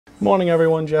Morning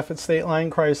everyone, Jeff at State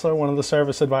Line Chrysler, one of the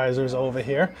service advisors over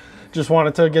here. Just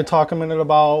wanted to talk a minute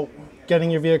about getting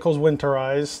your vehicles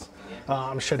winterized.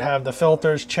 Should have the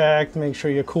filters checked, make sure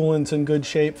your coolant's in good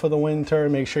shape for the winter,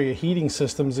 make sure your heating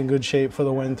system's in good shape for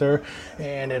the winter,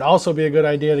 and it'd also be a good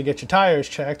idea to get your tires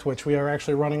checked, which we are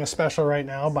actually running a special right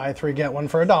now, buy three get one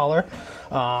for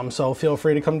 $1. So feel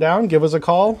free to come down, give us a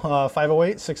call,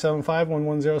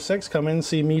 508-675-1106, come in,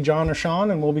 see me, John, or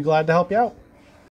Sean, and we'll be glad to help you out.